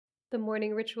The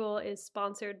morning ritual is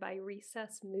sponsored by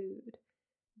Recess Mood.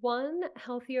 One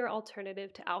healthier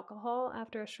alternative to alcohol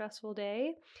after a stressful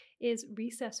day is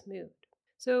Recess Mood.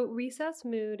 So, Recess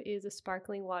Mood is a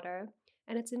sparkling water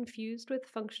and it's infused with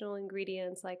functional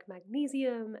ingredients like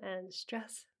magnesium and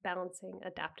stress balancing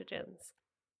adaptogens.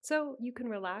 So, you can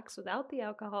relax without the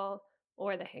alcohol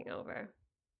or the hangover.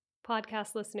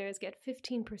 Podcast listeners get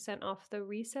 15% off the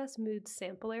Recess Mood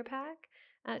Sampler Pack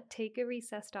at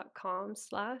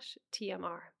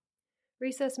takearecess.com/TMR.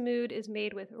 Recess Mood is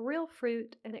made with real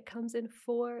fruit and it comes in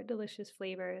 4 delicious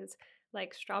flavors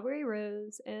like strawberry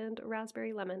rose and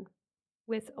raspberry lemon.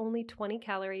 With only 20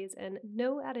 calories and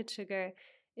no added sugar,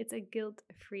 it's a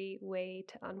guilt-free way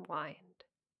to unwind.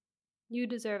 You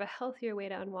deserve a healthier way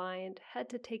to unwind. Head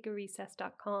to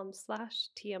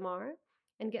takearecess.com/TMR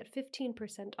and get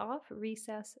 15% off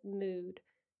Recess Mood,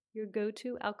 your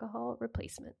go-to alcohol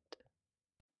replacement.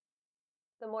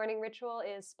 The morning ritual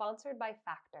is sponsored by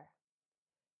Factor.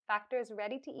 Factor's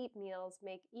ready-to-eat meals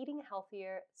make eating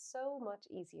healthier so much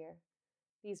easier.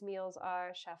 These meals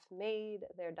are chef-made,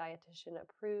 they're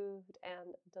dietitian-approved,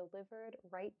 and delivered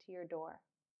right to your door.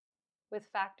 With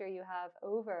Factor, you have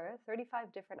over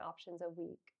 35 different options a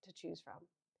week to choose from.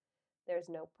 There's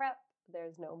no prep,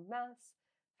 there's no mess.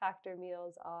 Factor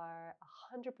meals are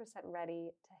 100%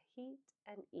 ready to heat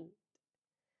and eat.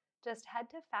 Just head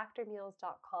to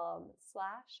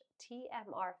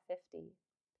factormeals.com/TMR50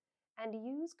 and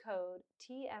use code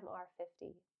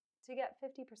TMR50 to get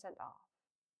 50% off.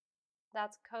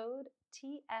 That's code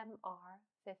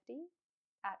TMR50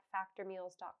 at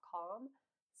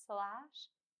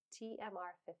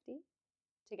factormeals.com/TMR50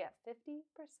 to get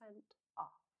 50%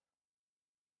 off.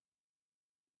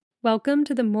 Welcome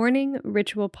to the Morning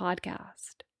Ritual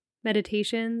Podcast,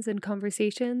 meditations and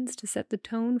conversations to set the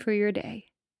tone for your day.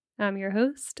 I'm your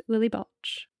host, Lily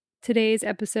Balch. Today's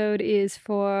episode is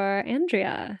for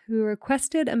Andrea, who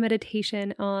requested a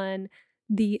meditation on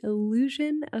the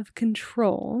illusion of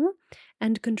control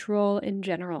and control in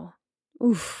general.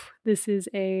 Oof, this is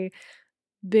a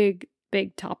big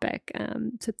topic.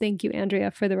 So thank you,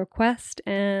 Andrea, for the request.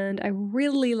 And I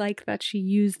really like that she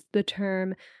used the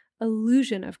term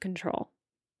illusion of control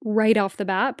right off the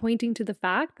bat, pointing to the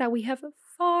fact that we have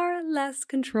far less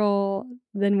control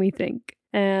than we think.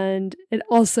 And it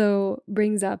also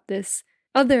brings up this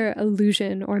other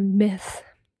illusion or myth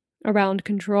around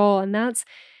control, and that's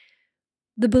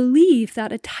the belief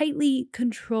that a tightly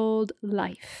controlled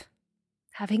life,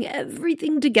 having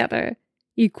everything together,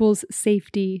 equals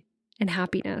safety and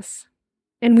happiness.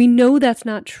 And we know that's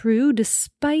not true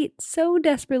despite so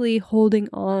desperately holding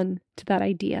on to that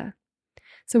idea.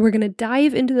 So we're going to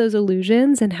dive into those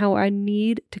illusions and how our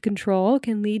need to control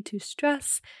can lead to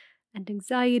stress and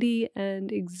anxiety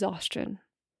and exhaustion.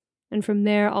 And from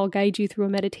there, I'll guide you through a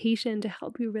meditation to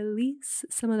help you release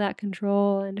some of that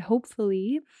control and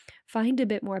hopefully find a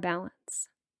bit more balance.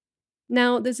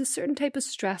 Now, there's a certain type of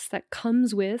stress that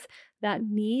comes with that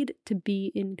need to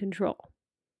be in control.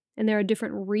 And there are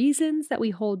different reasons that we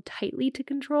hold tightly to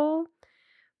control,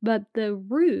 but the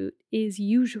root is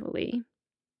usually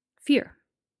fear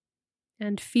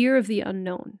and fear of the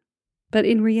unknown. But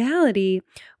in reality,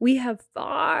 we have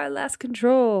far less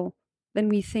control than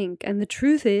we think. And the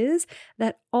truth is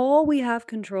that all we have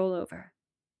control over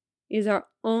is our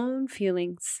own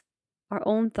feelings, our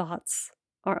own thoughts,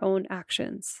 our own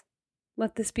actions.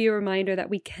 Let this be a reminder that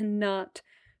we cannot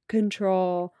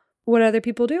control what other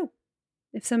people do.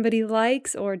 If somebody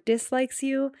likes or dislikes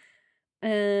you,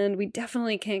 and we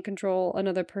definitely can't control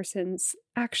another person's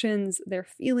actions, their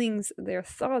feelings, their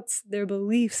thoughts, their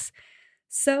beliefs.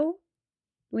 So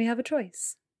we have a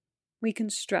choice. We can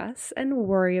stress and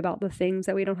worry about the things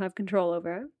that we don't have control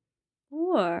over,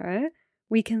 or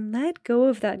we can let go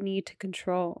of that need to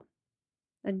control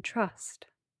and trust.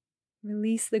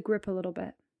 Release the grip a little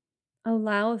bit.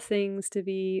 Allow things to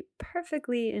be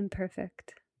perfectly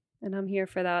imperfect. And I'm here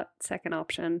for that second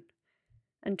option.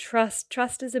 And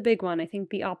trust is a big one. I think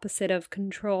the opposite of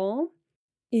control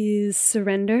is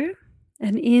surrender.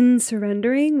 And in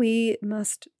surrendering, we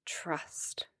must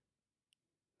trust.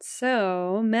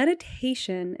 So,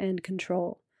 meditation and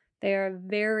control, they are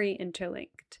very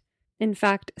interlinked. In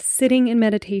fact, sitting in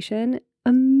meditation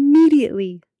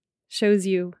immediately shows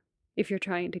you if you're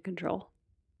trying to control.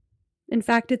 In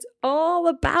fact, it's all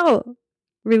about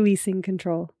releasing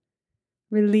control,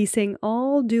 releasing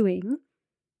all doing,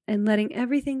 and letting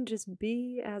everything just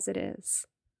be as it is.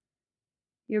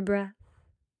 Your breath,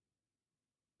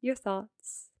 your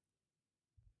thoughts,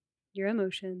 your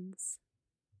emotions,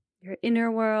 your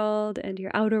inner world and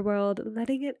your outer world,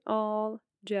 letting it all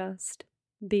just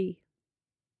be.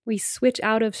 We switch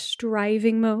out of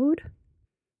striving mode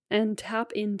and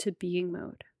tap into being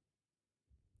mode.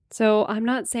 So I'm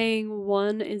not saying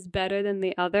one is better than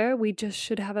the other. We just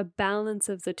should have a balance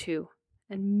of the two.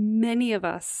 And many of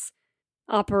us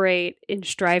operate in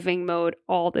striving mode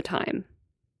all the time.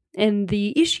 And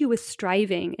the issue with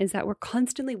striving is that we're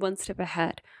constantly one step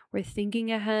ahead. We're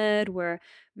thinking ahead. We're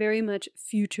very much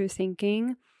future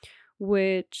thinking,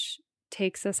 which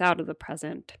takes us out of the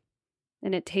present.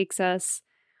 And it takes us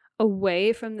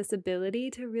away from this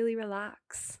ability to really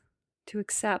relax, to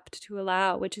accept, to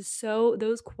allow, which is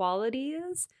those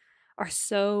qualities are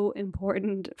so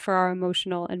important for our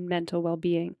emotional and mental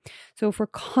well-being. So if we're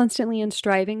constantly in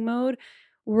striving mode,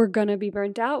 we're going to be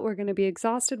burnt out, we're going to be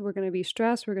exhausted, we're going to be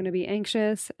stressed, we're going to be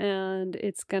anxious, and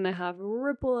it's going to have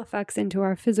ripple effects into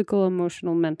our physical,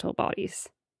 emotional, mental bodies.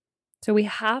 So we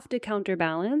have to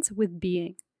counterbalance with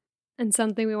being. And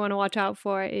something we want to watch out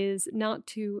for is not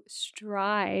to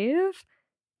strive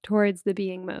towards the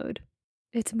being mode.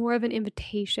 It's more of an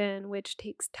invitation, which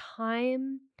takes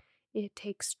time, it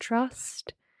takes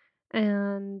trust,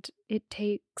 and it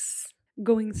takes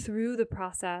going through the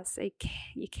process.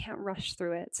 You can't rush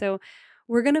through it. So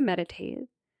we're going to meditate,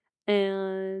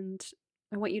 and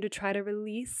I want you to try to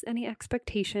release any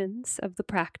expectations of the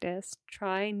practice.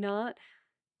 Try not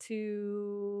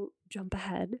to jump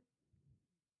ahead.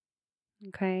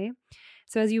 Okay,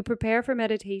 so as you prepare for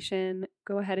meditation,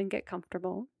 go ahead and get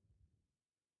comfortable.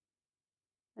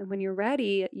 And when you're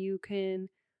ready, you can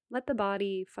let the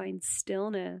body find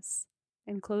stillness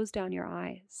and close down your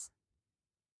eyes.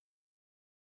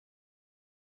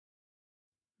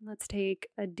 Let's take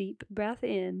a deep breath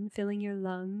in, filling your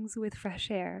lungs with fresh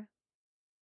air.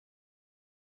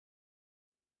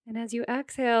 And as you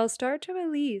exhale, start to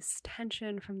release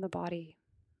tension from the body,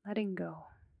 letting go.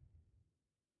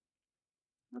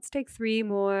 Let's take 3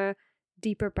 more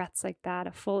deeper breaths like that.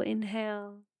 A full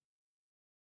inhale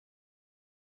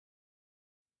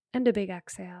and a big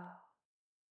exhale.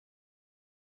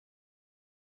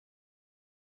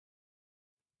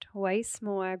 Twice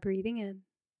more, breathing in,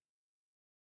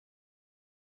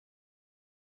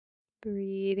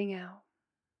 breathing out.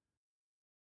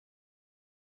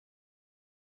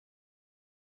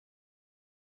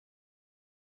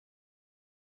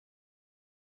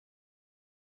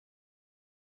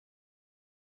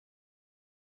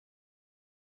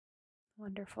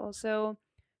 Wonderful. So,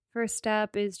 first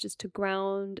step is just to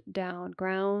ground down,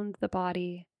 ground the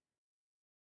body.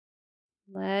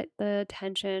 Let the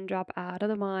tension drop out of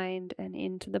the mind and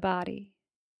into the body.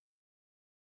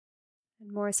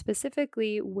 And more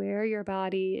specifically, where your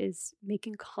body is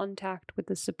making contact with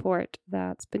the support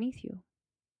that's beneath you.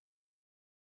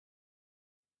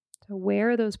 So, where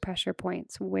are those pressure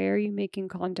points? Where are you making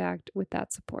contact with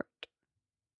that support?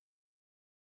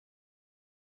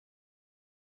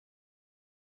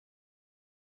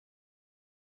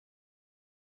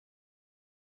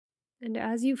 And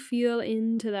as you feel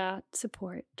into that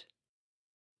support,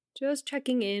 just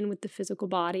checking in with the physical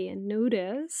body and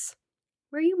notice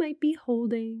where you might be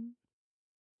holding,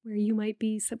 where you might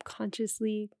be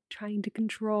subconsciously trying to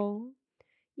control,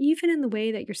 even in the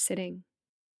way that you're sitting.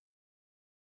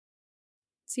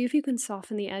 See if you can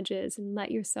soften the edges and let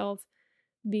yourself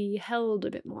be held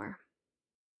a bit more.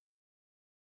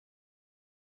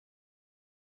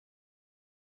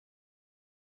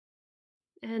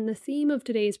 And the theme of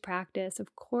today's practice,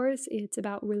 of course, it's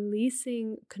about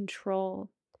releasing control.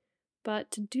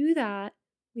 But to do that,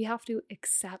 we have to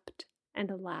accept and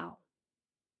allow.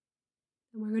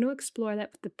 And we're going to explore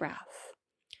that with the breath.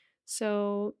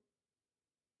 So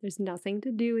there's nothing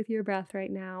to do with your breath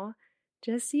right now.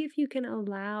 Just see if you can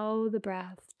allow the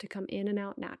breath to come in and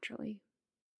out naturally.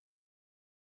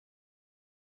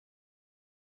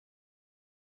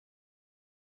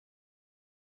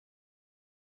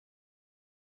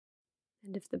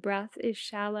 And if the breath is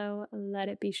shallow, let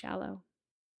it be shallow.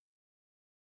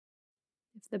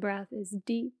 If the breath is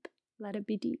deep, let it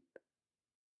be deep.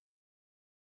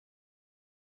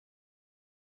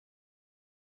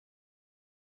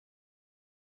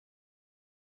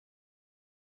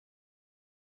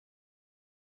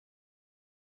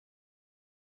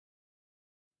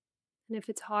 And if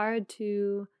it's hard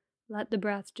to let the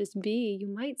breath just be, you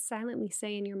might silently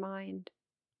say in your mind,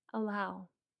 allow,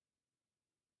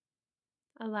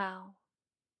 allow,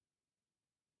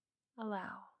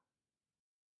 allow.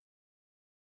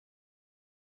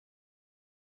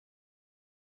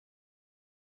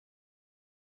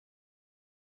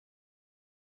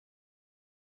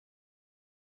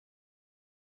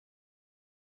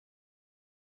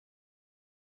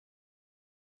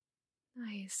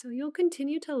 Nice. So you'll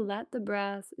continue to let the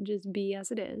breath just be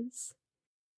as it is.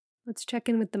 Let's check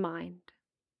in with the mind.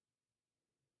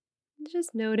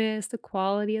 Just notice the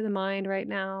quality of the mind right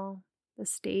now, the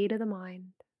state of the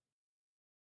mind.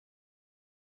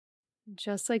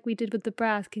 Just like we did with the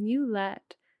breath, can you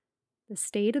let the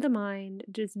state of the mind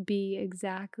just be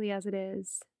exactly as it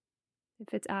is?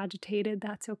 If it's agitated,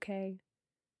 that's okay.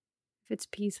 If it's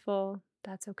peaceful,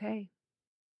 that's okay.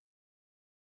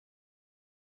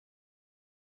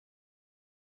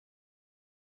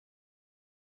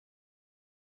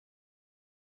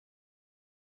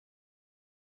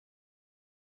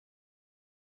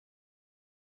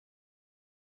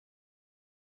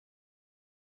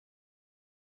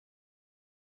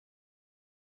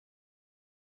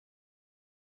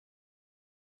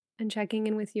 And checking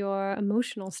in with your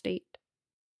emotional state.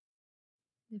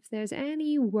 If there's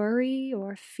any worry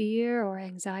or fear or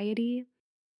anxiety,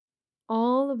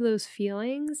 all of those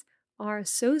feelings are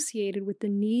associated with the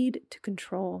need to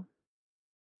control,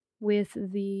 with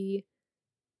the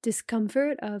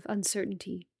discomfort of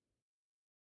uncertainty.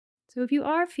 So if you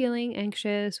are feeling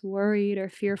anxious, worried, or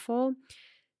fearful,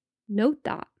 note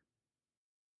that.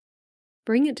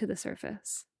 Bring it to the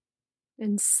surface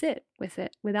and sit with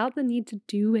it without the need to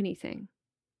do anything.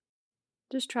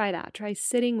 Just try that. Try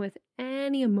sitting with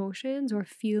any emotions or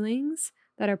feelings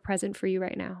that are present for you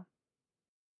right now.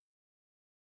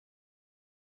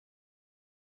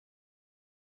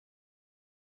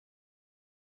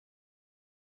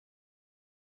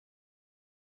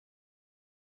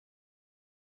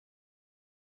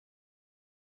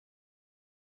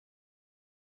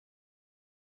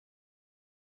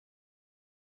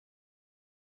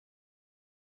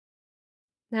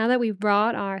 Now that we've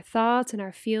brought our thoughts and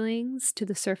our feelings to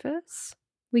the surface,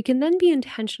 we can then be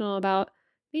intentional about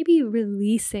maybe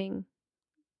releasing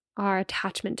our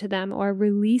attachment to them or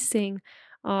releasing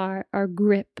our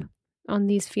grip on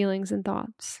these feelings and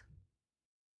thoughts.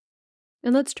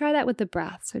 And let's try that with the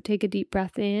breath. So take a deep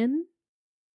breath in.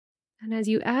 And as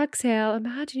you exhale,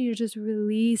 imagine you're just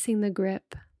releasing the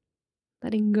grip,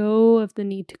 letting go of the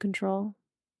need to control.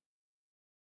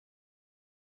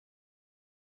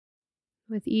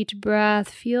 With each breath,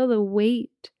 feel the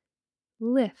weight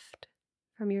lift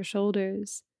from your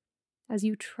shoulders as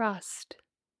you trust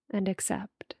and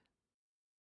accept.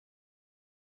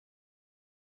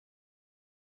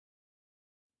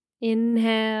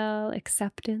 Inhale,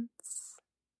 acceptance.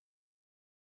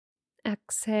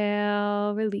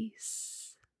 Exhale,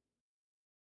 release.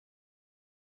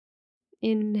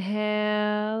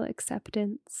 Inhale,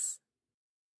 acceptance.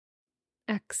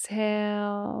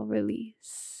 Exhale,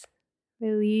 release.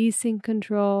 Releasing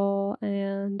control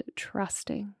and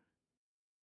trusting.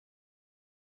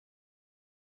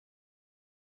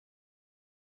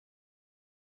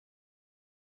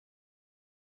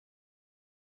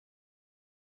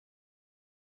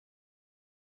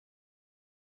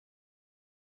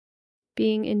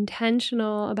 Being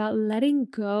intentional about letting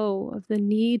go of the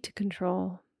need to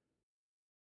control.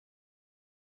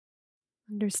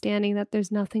 Understanding that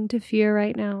there's nothing to fear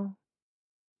right now.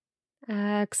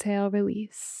 Exhale,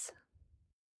 release.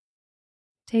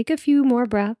 Take a few more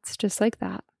breaths just like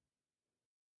that.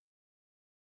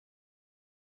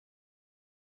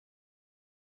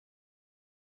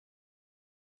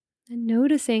 And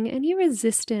noticing any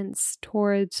resistance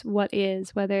towards what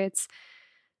is, whether it's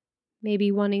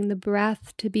maybe wanting the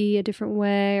breath to be a different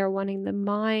way, or wanting the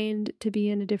mind to be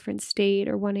in a different state,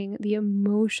 or wanting the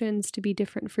emotions to be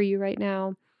different for you right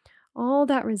now. All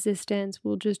that resistance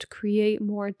will just create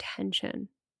more tension.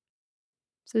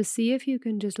 So see if you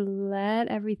can just let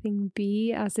everything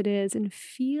be as it is and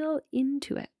feel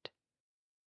into it.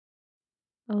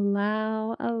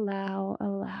 Allow, allow,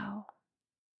 allow.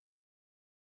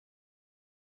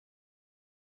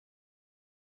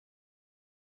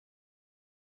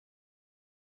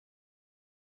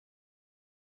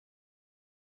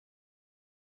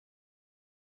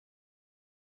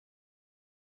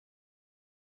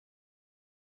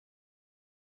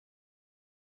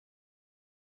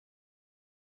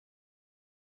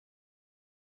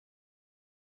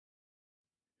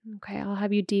 Okay, I'll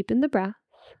have you deepen the breath.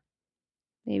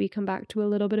 Maybe come back to a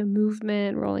little bit of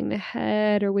movement, rolling the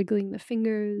head or wiggling the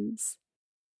fingers.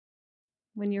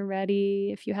 When you're ready,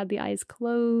 if you had the eyes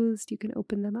closed, you can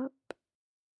open them up.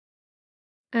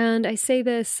 And I say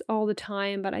this all the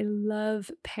time, but I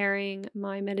love pairing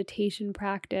my meditation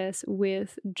practice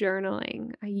with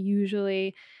journaling. I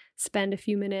usually spend a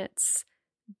few minutes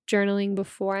journaling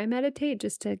before I meditate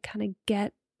just to kind of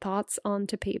get thoughts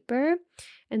onto paper.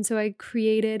 And so I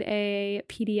created a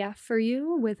PDF for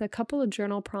you with a couple of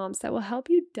journal prompts that will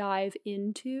help you dive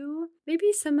into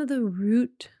maybe some of the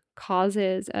root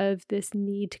causes of this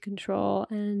need to control,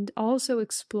 and also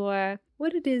explore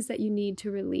what it is that you need to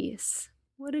release.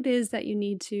 what it is that you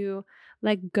need to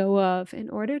let go of in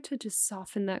order to just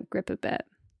soften that grip a bit.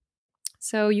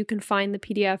 So you can find the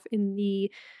PDF in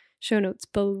the show notes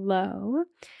below.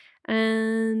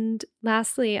 And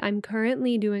lastly, I'm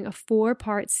currently doing a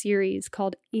 4-part series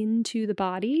called Into the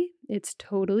Body. It's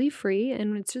totally free,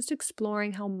 and it's just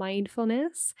exploring how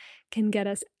mindfulness can get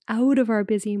us out of our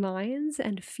busy minds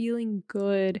and feeling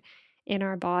good in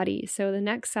our body. So the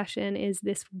next session is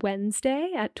this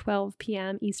Wednesday at 12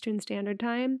 p.m. Eastern Standard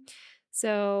Time.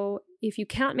 So if you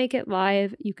can't make it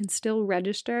live, you can still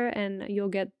register and you'll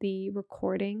get the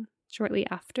recording shortly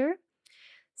after.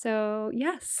 So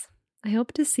yes, I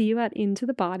hope to see you at Into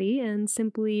the Body, and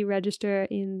simply register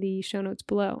in the show notes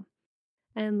below.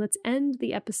 And let's end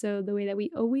the episode the way that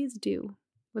we always do,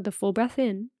 with a full breath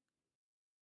in,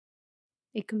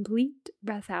 a complete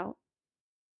breath out,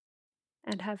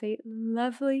 and have a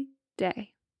lovely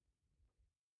day.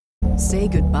 Say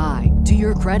goodbye to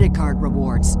your credit card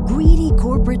rewards. Greedy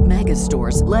corporate mega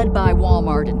stores, led by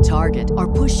Walmart and Target,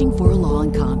 are pushing for a law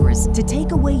in Congress to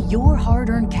take away your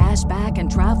hard-earned cash back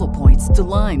and travel points to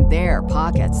line their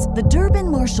pockets. The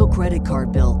Durbin-Marshall credit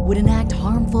card bill would enact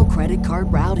harmful credit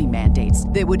card routing mandates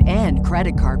that would end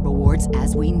credit card rewards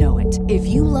as we know it. If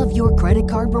you love your credit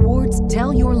card rewards,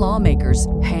 tell your lawmakers,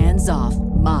 hands off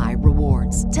my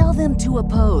rewards. Tell them to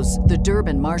oppose the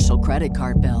Durbin-Marshall credit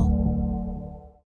card bill.